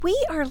We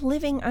are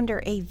living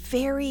under a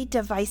very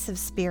divisive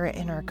spirit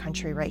in our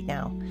country right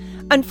now.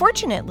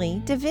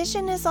 Unfortunately,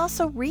 division is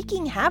also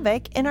wreaking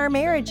havoc in our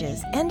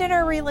marriages and in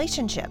our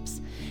relationships,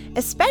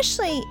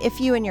 especially if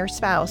you and your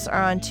spouse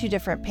are on two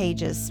different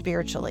pages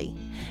spiritually.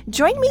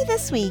 Join me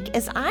this week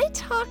as I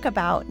talk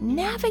about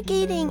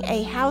navigating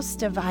a house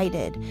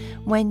divided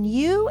when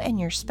you and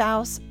your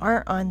spouse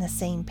aren't on the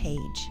same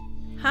page.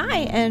 Hi,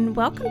 and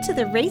welcome to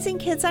the Raising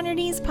Kids on Your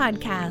Knees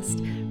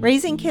podcast.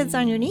 Raising Kids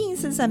on Your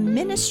Knees is a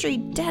ministry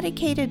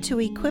dedicated to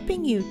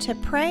equipping you to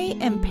pray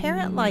and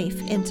parent life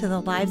into the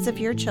lives of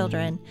your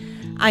children.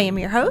 I am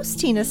your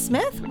host, Tina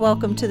Smith.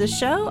 Welcome to the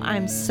show.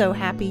 I'm so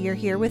happy you're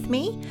here with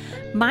me.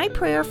 My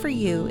prayer for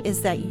you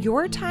is that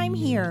your time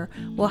here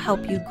will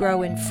help you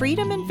grow in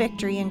freedom and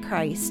victory in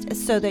Christ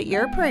so that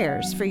your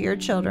prayers for your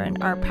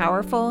children are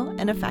powerful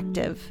and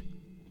effective.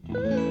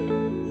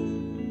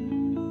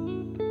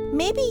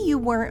 Maybe you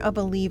weren't a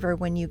believer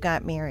when you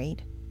got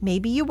married.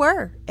 Maybe you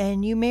were,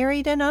 and you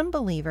married an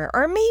unbeliever.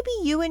 Or maybe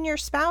you and your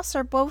spouse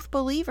are both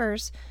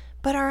believers,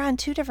 but are on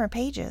two different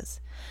pages.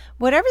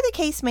 Whatever the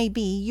case may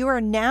be, you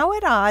are now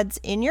at odds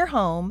in your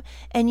home,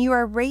 and you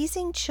are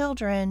raising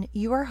children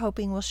you are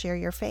hoping will share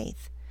your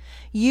faith.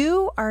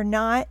 You are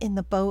not in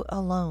the boat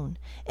alone.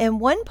 In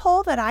one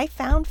poll that I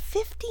found,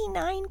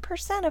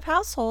 59% of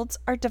households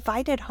are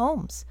divided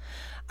homes.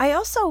 I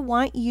also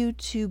want you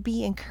to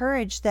be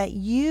encouraged that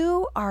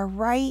you are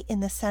right in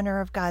the center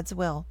of God's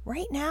will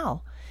right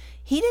now.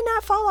 He did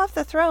not fall off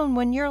the throne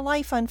when your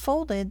life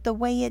unfolded the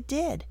way it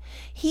did.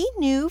 He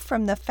knew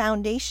from the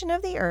foundation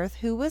of the earth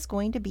who was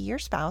going to be your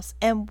spouse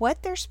and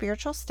what their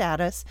spiritual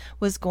status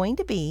was going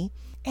to be,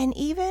 and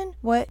even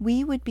what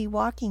we would be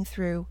walking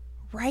through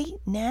right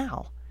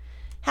now.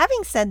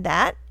 Having said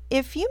that,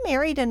 if you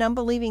married an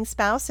unbelieving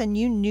spouse and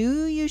you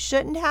knew you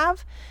shouldn't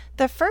have,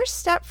 the first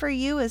step for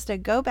you is to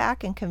go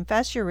back and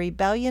confess your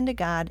rebellion to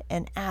God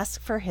and ask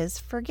for His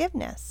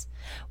forgiveness.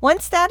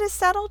 Once that is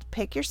settled,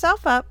 pick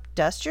yourself up,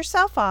 dust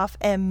yourself off,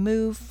 and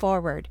move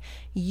forward.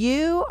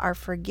 You are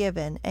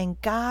forgiven,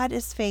 and God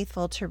is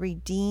faithful to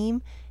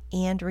redeem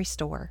and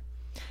restore.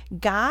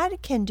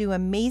 God can do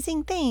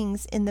amazing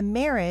things in the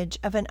marriage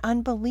of an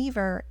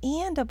unbeliever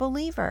and a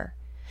believer.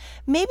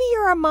 Maybe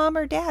you're a mom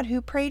or dad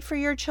who prayed for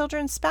your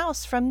children's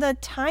spouse from the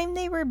time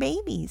they were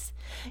babies.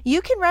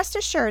 You can rest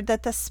assured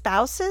that the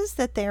spouses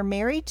that they're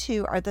married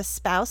to are the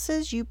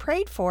spouses you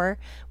prayed for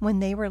when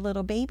they were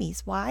little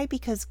babies. Why?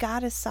 Because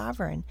God is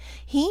sovereign.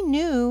 He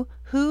knew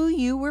who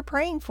you were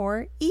praying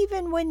for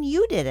even when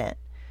you didn't.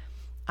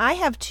 I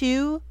have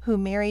two who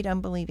married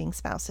unbelieving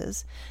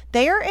spouses.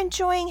 They are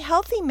enjoying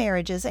healthy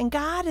marriages, and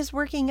God is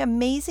working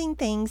amazing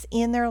things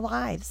in their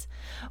lives.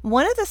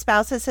 One of the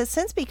spouses has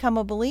since become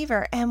a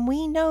believer, and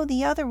we know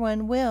the other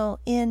one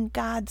will in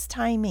God's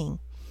timing.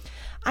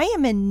 I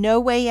am in no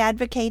way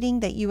advocating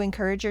that you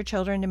encourage your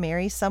children to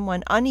marry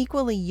someone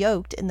unequally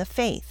yoked in the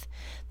faith.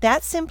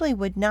 That simply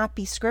would not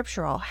be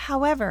scriptural.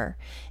 However,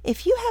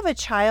 if you have a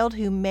child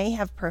who may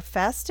have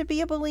professed to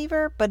be a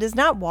believer but is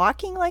not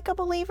walking like a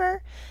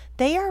believer,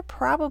 they are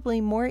probably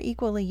more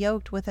equally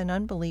yoked with an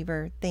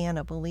unbeliever than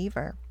a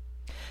believer.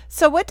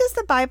 So what does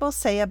the Bible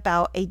say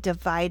about a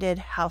divided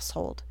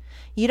household?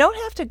 You don't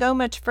have to go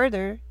much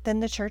further than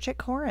the church at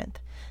Corinth.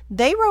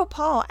 They wrote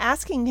Paul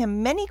asking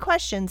him many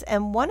questions,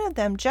 and one of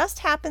them just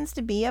happens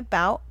to be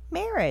about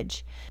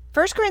marriage.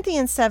 1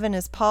 Corinthians 7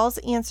 is Paul's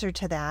answer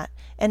to that,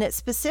 and it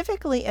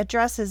specifically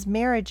addresses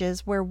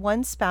marriages where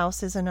one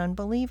spouse is an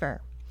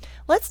unbeliever.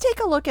 Let's take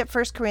a look at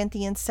 1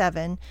 Corinthians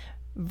 7,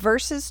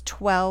 verses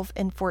 12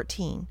 and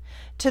 14.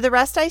 To the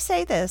rest I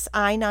say this,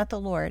 I, not the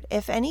Lord.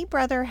 If any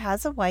brother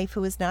has a wife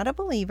who is not a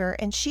believer,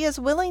 and she is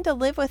willing to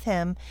live with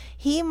him,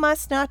 he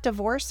must not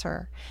divorce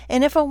her.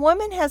 And if a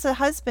woman has a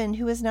husband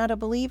who is not a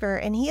believer,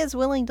 and he is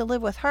willing to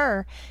live with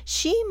her,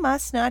 she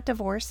must not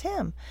divorce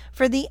him.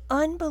 For the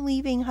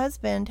unbelieving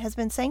husband has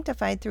been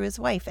sanctified through his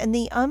wife, and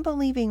the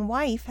unbelieving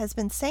wife has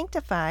been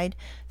sanctified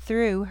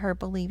through her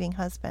believing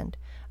husband.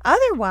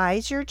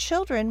 Otherwise, your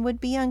children would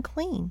be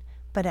unclean.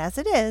 But as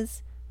it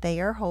is, they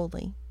are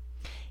holy.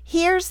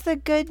 Here's the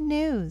good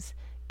news.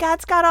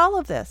 God's got all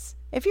of this.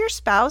 If your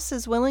spouse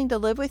is willing to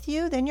live with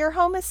you, then your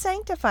home is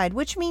sanctified,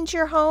 which means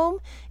your home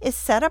is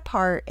set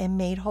apart and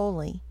made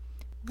holy.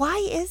 Why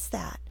is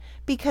that?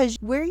 Because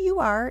where you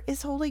are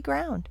is holy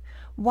ground.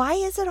 Why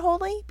is it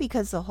holy?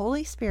 Because the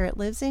Holy Spirit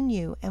lives in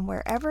you, and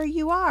wherever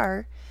you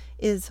are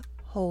is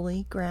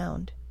holy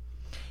ground.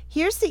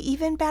 Here's the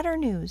even better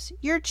news.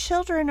 Your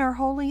children are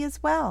holy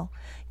as well.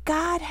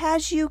 God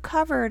has you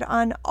covered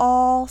on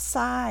all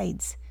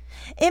sides.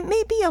 It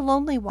may be a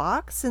lonely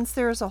walk since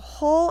there is a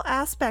whole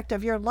aspect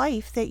of your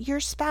life that your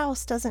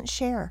spouse doesn't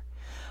share.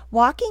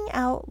 Walking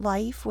out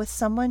life with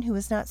someone who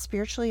is not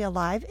spiritually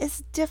alive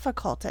is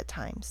difficult at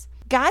times.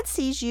 God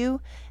sees you,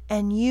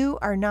 and you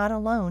are not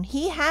alone.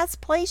 He has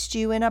placed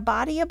you in a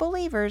body of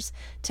believers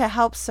to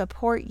help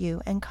support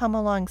you and come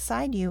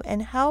alongside you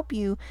and help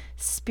you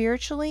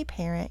spiritually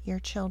parent your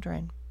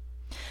children.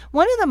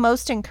 One of the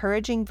most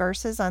encouraging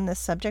verses on this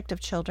subject of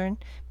children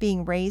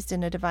being raised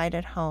in a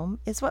divided home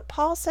is what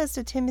Paul says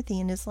to Timothy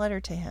in his letter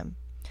to him.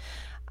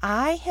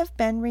 I have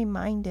been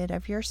reminded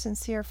of your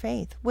sincere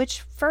faith,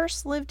 which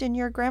first lived in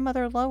your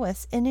grandmother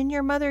Lois and in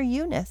your mother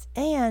Eunice,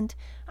 and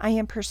I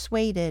am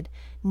persuaded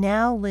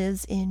now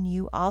lives in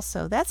you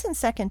also. That's in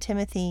 2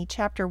 Timothy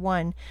chapter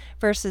 1,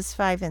 verses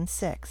 5 and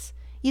 6.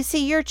 You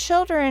see, your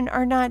children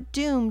are not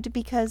doomed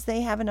because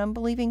they have an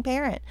unbelieving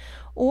parent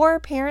or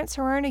parents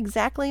who aren't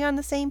exactly on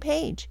the same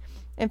page.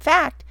 In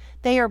fact,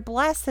 they are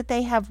blessed that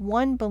they have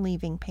one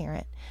believing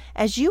parent.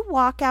 As you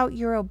walk out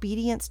your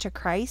obedience to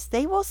Christ,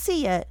 they will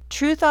see it.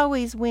 Truth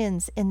always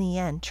wins in the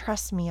end.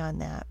 Trust me on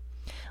that.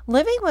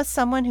 Living with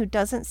someone who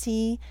doesn't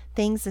see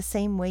things the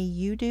same way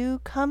you do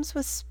comes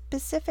with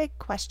specific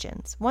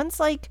questions. One's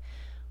like,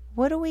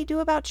 what do we do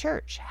about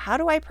church? How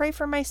do I pray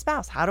for my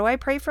spouse? How do I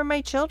pray for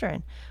my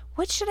children?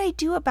 What should I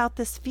do about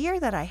this fear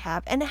that I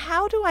have? And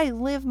how do I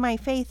live my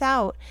faith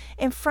out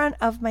in front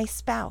of my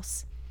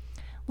spouse?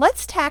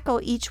 Let's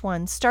tackle each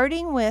one,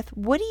 starting with,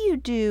 what do you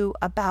do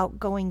about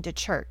going to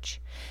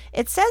church?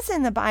 It says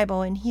in the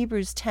Bible in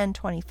Hebrews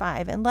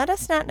 10:25, and let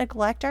us not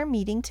neglect our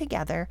meeting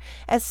together,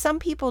 as some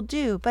people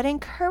do, but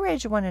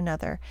encourage one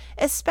another,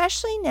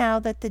 especially now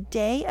that the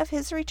day of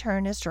his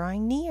return is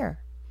drawing near.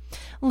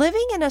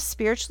 Living in a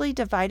spiritually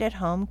divided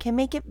home can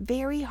make it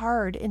very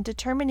hard in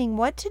determining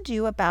what to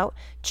do about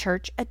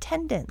church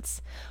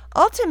attendance.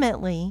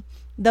 Ultimately,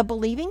 the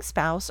believing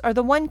spouse or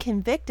the one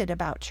convicted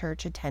about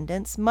church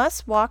attendance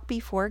must walk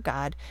before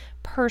God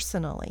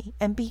personally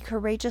and be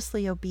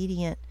courageously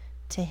obedient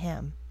to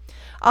Him.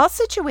 All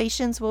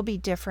situations will be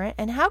different,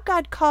 and how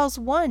God calls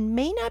one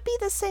may not be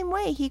the same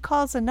way He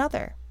calls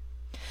another.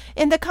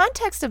 In the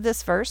context of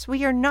this verse,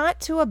 we are not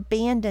to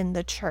abandon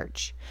the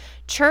church.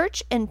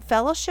 Church and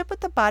fellowship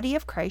with the body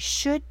of Christ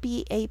should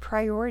be a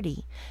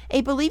priority.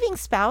 A believing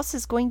spouse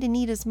is going to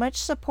need as much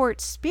support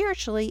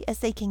spiritually as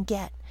they can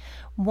get.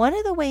 One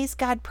of the ways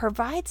God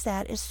provides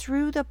that is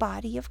through the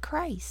body of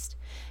Christ.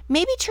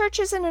 Maybe church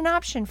isn't an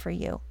option for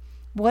you.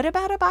 What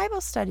about a Bible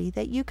study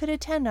that you could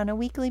attend on a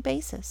weekly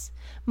basis?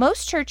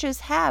 Most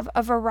churches have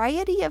a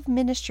variety of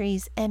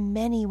ministries and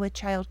many with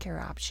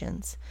childcare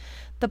options.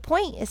 The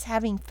point is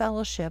having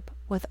fellowship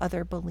with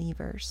other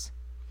believers.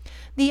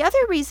 The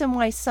other reason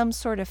why some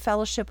sort of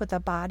fellowship with the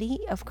body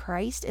of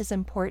Christ is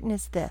important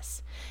is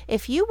this.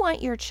 If you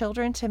want your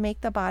children to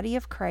make the body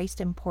of Christ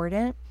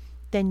important,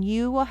 then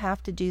you will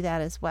have to do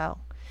that as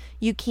well.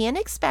 You can't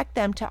expect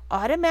them to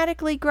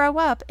automatically grow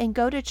up and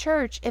go to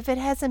church if it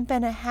hasn't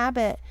been a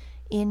habit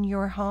in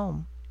your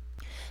home.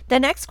 The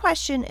next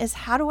question is,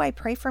 how do I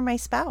pray for my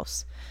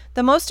spouse?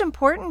 The most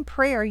important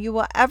prayer you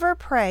will ever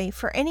pray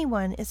for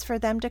anyone is for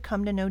them to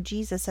come to know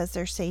Jesus as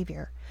their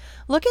Savior.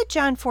 Look at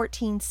John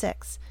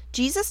 14:6.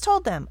 Jesus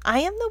told them, I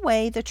am the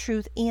way, the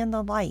truth, and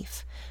the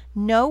life.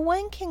 No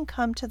one can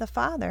come to the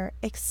Father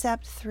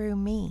except through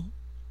me.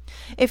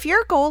 If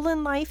your goal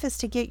in life is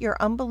to get your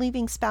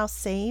unbelieving spouse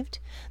saved,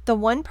 the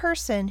one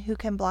person who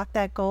can block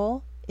that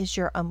goal is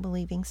your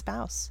unbelieving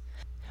spouse.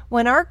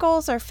 When our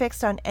goals are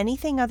fixed on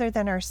anything other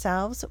than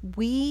ourselves,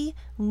 we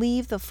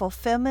leave the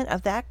fulfillment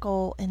of that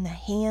goal in the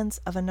hands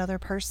of another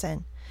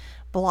person.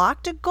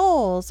 Blocked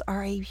goals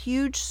are a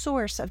huge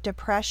source of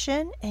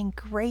depression and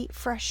great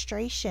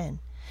frustration.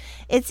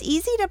 It's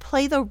easy to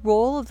play the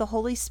role of the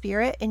Holy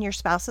Spirit in your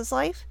spouse's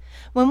life.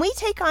 When we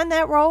take on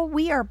that role,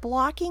 we are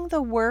blocking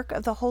the work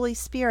of the Holy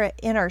Spirit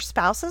in our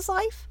spouse's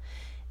life.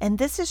 And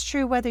this is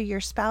true whether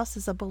your spouse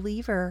is a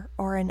believer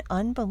or an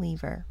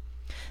unbeliever.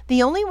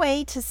 The only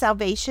way to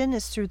salvation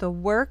is through the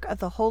work of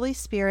the Holy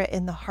Spirit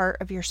in the heart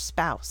of your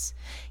spouse.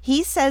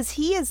 He says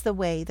He is the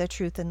way, the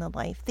truth, and the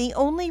life. The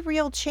only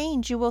real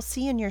change you will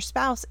see in your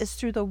spouse is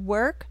through the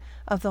work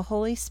of the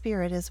Holy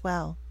Spirit as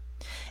well.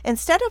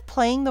 Instead of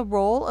playing the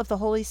role of the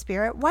Holy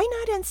Spirit, why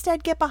not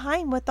instead get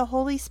behind what the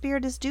Holy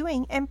Spirit is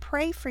doing and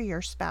pray for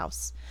your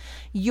spouse?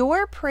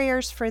 Your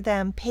prayers for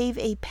them pave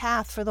a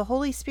path for the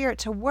Holy Spirit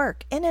to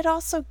work, and it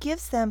also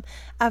gives them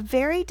a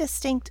very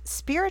distinct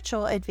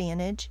spiritual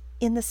advantage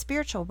in the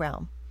spiritual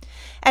realm.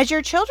 As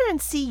your children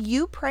see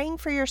you praying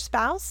for your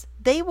spouse,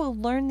 they will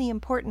learn the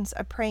importance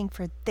of praying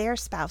for their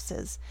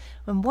spouses.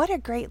 And what a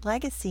great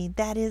legacy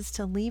that is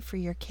to leave for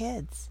your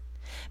kids.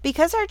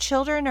 Because our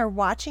children are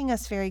watching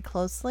us very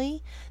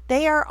closely,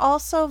 they are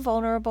also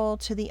vulnerable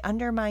to the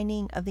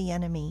undermining of the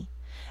enemy.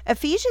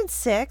 Ephesians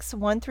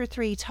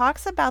 6:1-3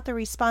 talks about the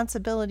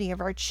responsibility of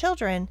our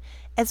children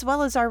as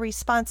well as our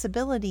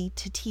responsibility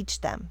to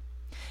teach them.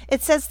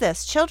 It says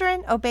this,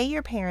 children, obey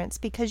your parents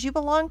because you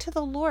belong to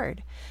the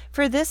Lord,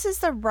 for this is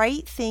the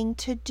right thing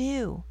to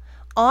do.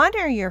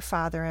 Honor your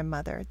father and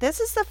mother. This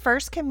is the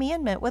first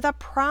commandment with a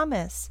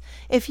promise.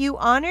 If you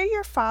honor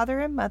your father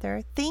and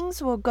mother,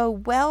 things will go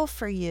well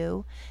for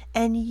you,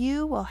 and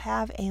you will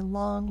have a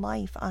long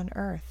life on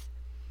earth.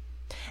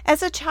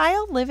 As a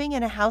child living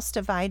in a house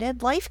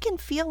divided, life can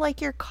feel like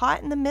you're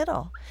caught in the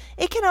middle.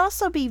 It can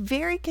also be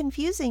very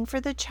confusing for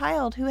the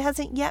child who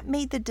hasn't yet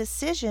made the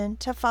decision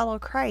to follow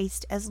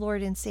Christ as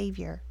Lord and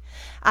Savior.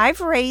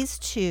 I've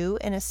raised two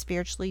in a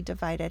spiritually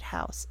divided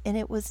house, and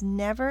it was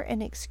never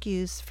an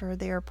excuse for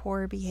their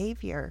poor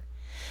behavior.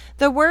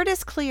 The word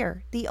is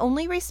clear. The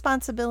only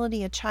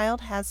responsibility a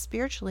child has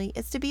spiritually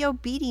is to be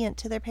obedient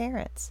to their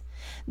parents.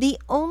 The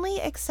only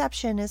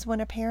exception is when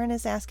a parent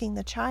is asking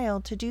the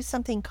child to do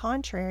something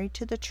contrary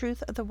to the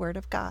truth of the Word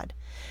of God.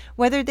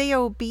 Whether they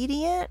are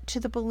obedient to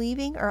the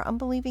believing or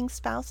unbelieving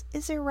spouse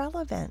is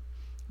irrelevant.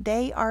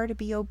 They are to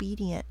be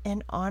obedient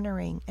and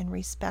honoring and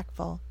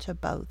respectful to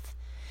both.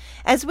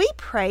 As we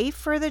pray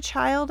for the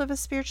child of a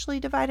spiritually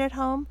divided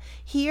home,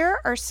 here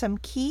are some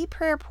key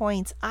prayer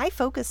points I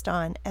focused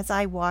on as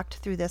I walked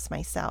through this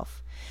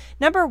myself.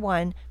 Number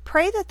 1,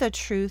 pray that the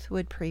truth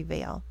would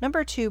prevail.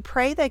 Number 2,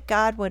 pray that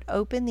God would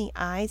open the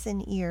eyes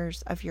and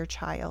ears of your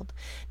child.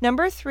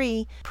 Number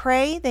 3,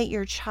 pray that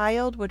your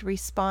child would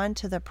respond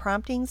to the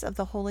promptings of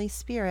the Holy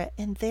Spirit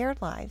in their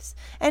lives.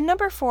 And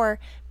number 4,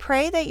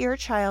 pray that your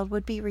child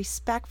would be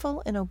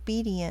respectful and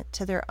obedient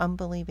to their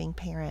unbelieving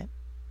parent.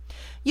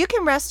 You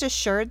can rest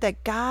assured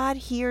that God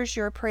hears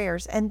your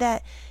prayers and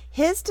that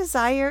His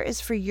desire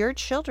is for your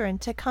children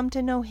to come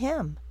to know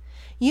Him.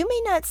 You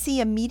may not see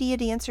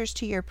immediate answers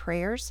to your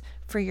prayers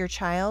for your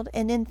child,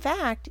 and in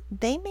fact,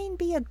 they may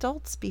be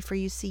adults before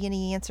you see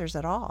any answers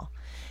at all.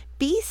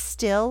 Be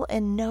still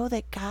and know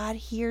that God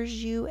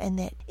hears you and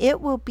that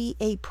it will be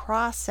a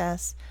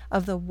process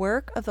of the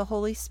work of the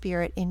Holy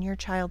Spirit in your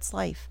child's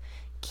life.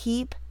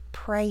 Keep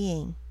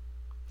praying.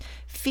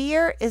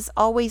 Fear is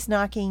always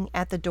knocking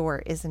at the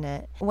door, isn't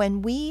it?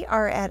 When we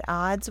are at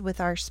odds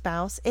with our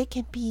spouse, it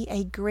can be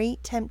a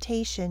great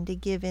temptation to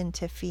give in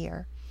to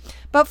fear.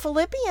 But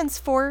Philippians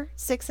 4,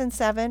 6, and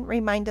 7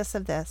 remind us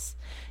of this.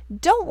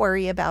 Don't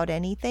worry about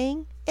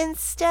anything.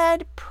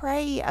 Instead,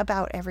 pray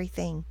about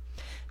everything.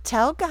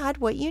 Tell God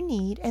what you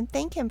need and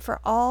thank Him for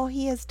all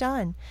He has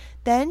done.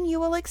 Then you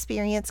will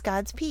experience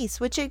God's peace,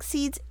 which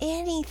exceeds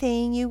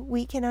anything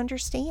we can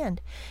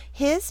understand.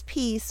 His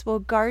peace will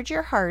guard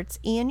your hearts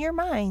and your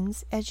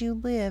minds as you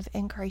live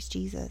in Christ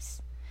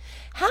Jesus.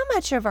 How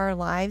much of our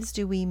lives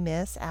do we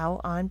miss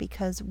out on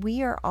because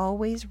we are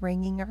always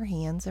wringing our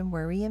hands in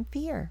worry and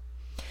fear?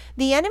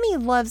 The enemy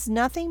loves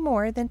nothing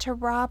more than to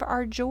rob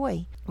our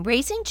joy.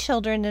 Raising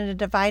children in a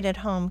divided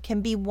home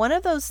can be one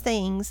of those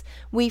things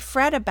we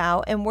fret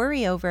about and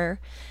worry over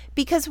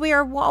because we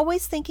are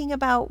always thinking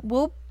about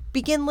we'll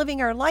begin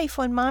living our life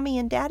when mommy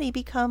and daddy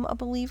become a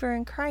believer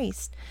in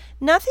Christ.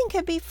 Nothing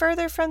could be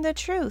further from the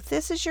truth.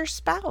 This is your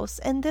spouse,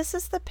 and this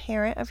is the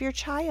parent of your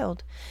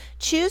child.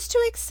 Choose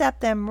to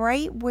accept them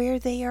right where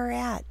they are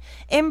at.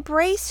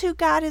 Embrace who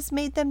God has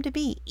made them to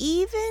be,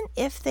 even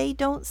if they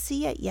don't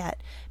see it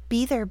yet.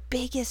 Be their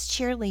biggest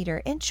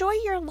cheerleader. Enjoy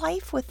your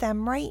life with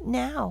them right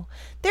now.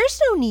 There's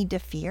no need to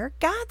fear.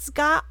 God's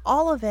got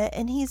all of it,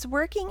 and He's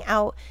working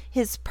out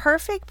His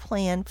perfect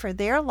plan for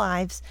their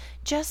lives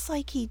just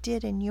like He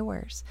did in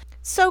yours.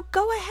 So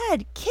go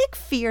ahead, kick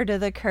fear to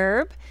the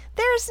curb.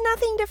 There's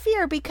nothing to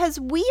fear because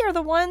we are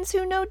the ones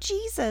who know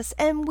Jesus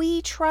and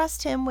we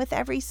trust Him with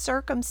every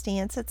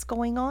circumstance that's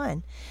going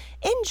on.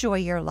 Enjoy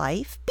your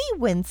life. Be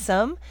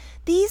winsome.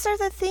 These are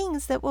the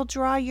things that will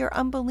draw your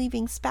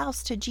unbelieving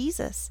spouse to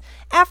Jesus.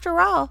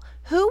 After all,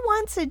 who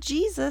wants a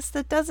Jesus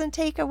that doesn't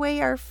take away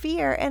our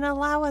fear and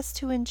allow us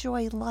to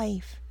enjoy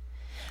life?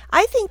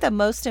 I think the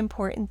most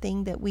important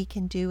thing that we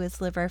can do is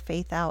live our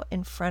faith out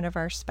in front of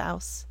our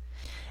spouse.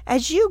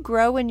 As you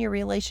grow in your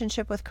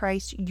relationship with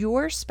Christ,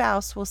 your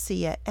spouse will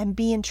see it and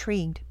be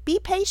intrigued. Be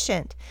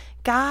patient.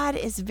 God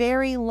is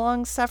very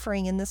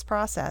long-suffering in this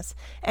process,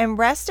 and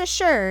rest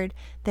assured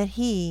that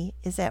He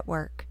is at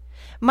work.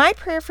 My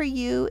prayer for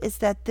you is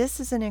that this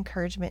is an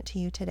encouragement to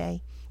you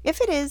today. If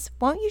it is,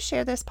 won't you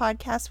share this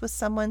podcast with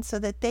someone so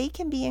that they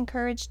can be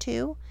encouraged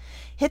too?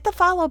 Hit the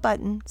follow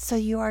button so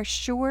you are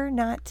sure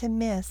not to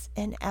miss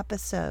an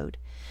episode.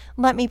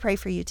 Let me pray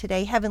for you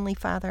today. Heavenly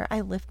Father,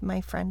 I lift my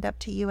friend up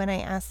to you and I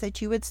ask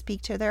that you would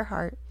speak to their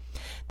heart.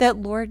 That,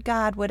 Lord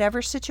God,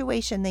 whatever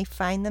situation they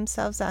find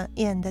themselves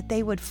in, that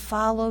they would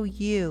follow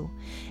you.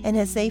 And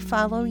as they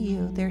follow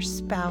you, their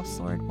spouse,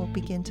 Lord, will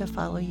begin to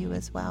follow you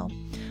as well.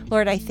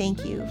 Lord, I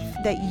thank you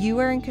that you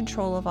are in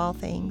control of all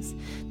things.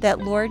 That,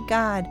 Lord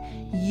God,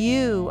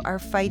 you are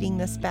fighting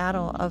this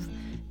battle of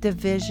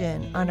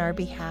division on our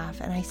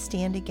behalf. And I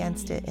stand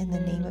against it in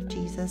the name of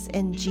Jesus.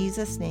 In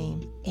Jesus'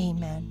 name,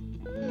 amen.